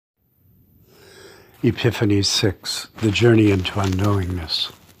Epiphany 6, the journey into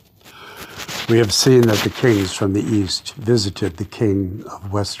unknowingness. We have seen that the kings from the east visited the king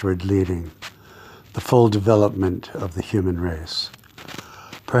of westward leading, the full development of the human race.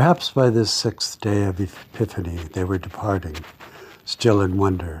 Perhaps by this sixth day of Epiphany they were departing, still in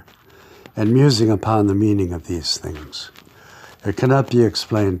wonder, and musing upon the meaning of these things. It cannot be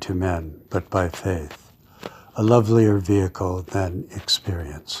explained to men, but by faith, a lovelier vehicle than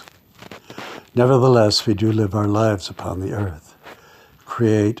experience. Nevertheless, we do live our lives upon the earth,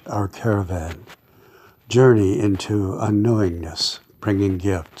 create our caravan, journey into unknowingness, bringing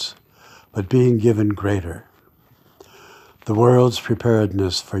gifts, but being given greater. The world's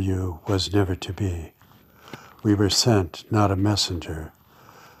preparedness for you was never to be. We were sent, not a messenger,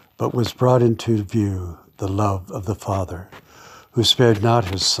 but was brought into view the love of the Father, who spared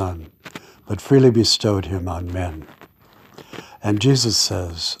not his Son, but freely bestowed him on men. And Jesus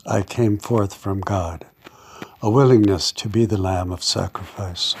says, I came forth from God, a willingness to be the lamb of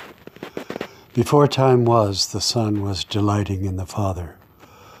sacrifice. Before time was, the Son was delighting in the Father.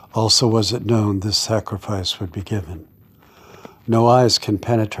 Also was it known this sacrifice would be given. No eyes can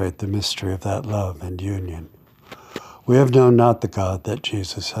penetrate the mystery of that love and union. We have known not the God that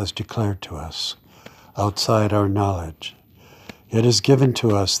Jesus has declared to us, outside our knowledge. Yet is given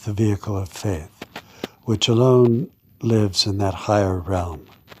to us the vehicle of faith, which alone lives in that higher realm.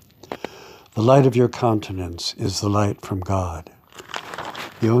 The light of your countenance is the light from God,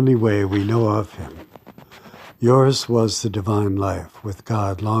 the only way we know of him. Yours was the divine life with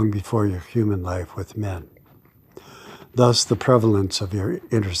God long before your human life with men. Thus the prevalence of your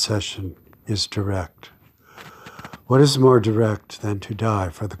intercession is direct. What is more direct than to die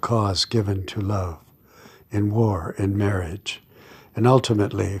for the cause given to love, in war, in marriage, and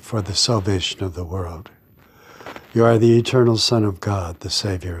ultimately for the salvation of the world? You are the eternal Son of God, the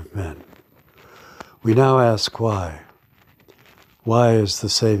Savior of men. We now ask why. Why is the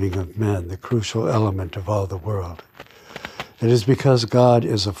saving of men the crucial element of all the world? It is because God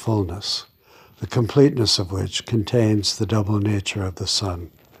is a fullness, the completeness of which contains the double nature of the Son.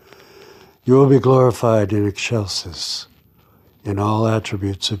 You will be glorified in excelsis, in all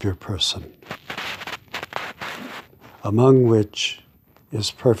attributes of your person, among which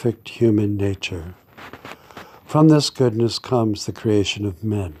is perfect human nature. From this goodness comes the creation of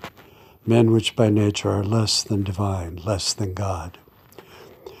men, men which by nature are less than divine, less than God.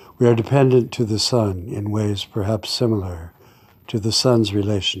 We are dependent to the Son in ways perhaps similar to the Son's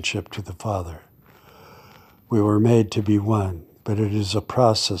relationship to the Father. We were made to be one, but it is a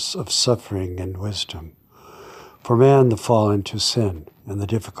process of suffering and wisdom. For man, the fall into sin and the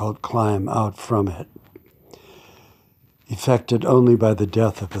difficult climb out from it, effected only by the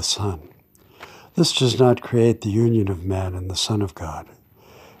death of the Son. This does not create the union of man and the Son of God.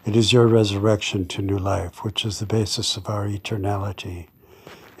 It is your resurrection to new life, which is the basis of our eternality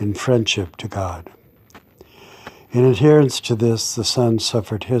in friendship to God. In adherence to this, the Son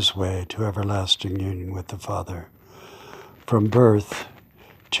suffered his way to everlasting union with the Father, from birth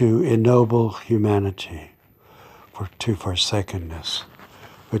to ennoble humanity, to forsakenness,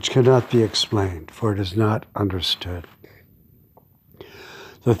 which cannot be explained, for it is not understood.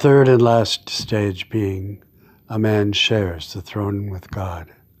 The third and last stage being, a man shares the throne with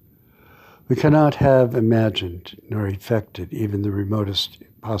God. We cannot have imagined nor effected even the remotest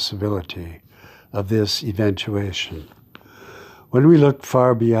possibility of this eventuation. When we look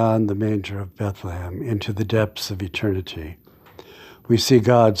far beyond the manger of Bethlehem into the depths of eternity, we see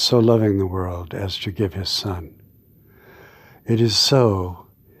God so loving the world as to give his Son. It is so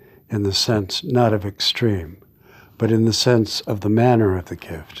in the sense not of extreme, but in the sense of the manner of the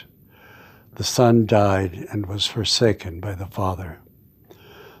gift. The Son died and was forsaken by the Father.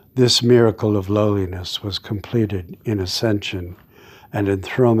 This miracle of lowliness was completed in ascension and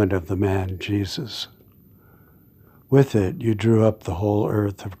enthronement of the man Jesus. With it, you drew up the whole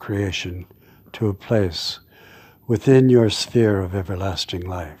earth of creation to a place within your sphere of everlasting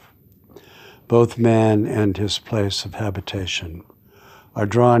life. Both man and his place of habitation are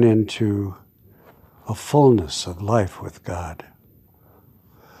drawn into a fullness of life with God.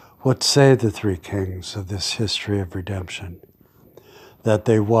 What say the three kings of this history of redemption? That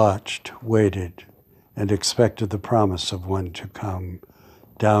they watched, waited, and expected the promise of one to come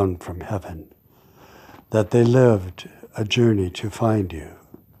down from heaven. That they lived a journey to find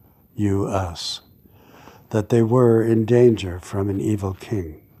you, us. That they were in danger from an evil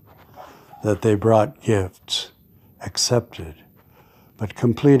king. That they brought gifts, accepted, but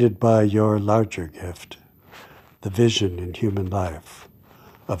completed by your larger gift, the vision in human life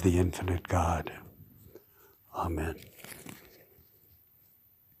of the infinite God. Amen.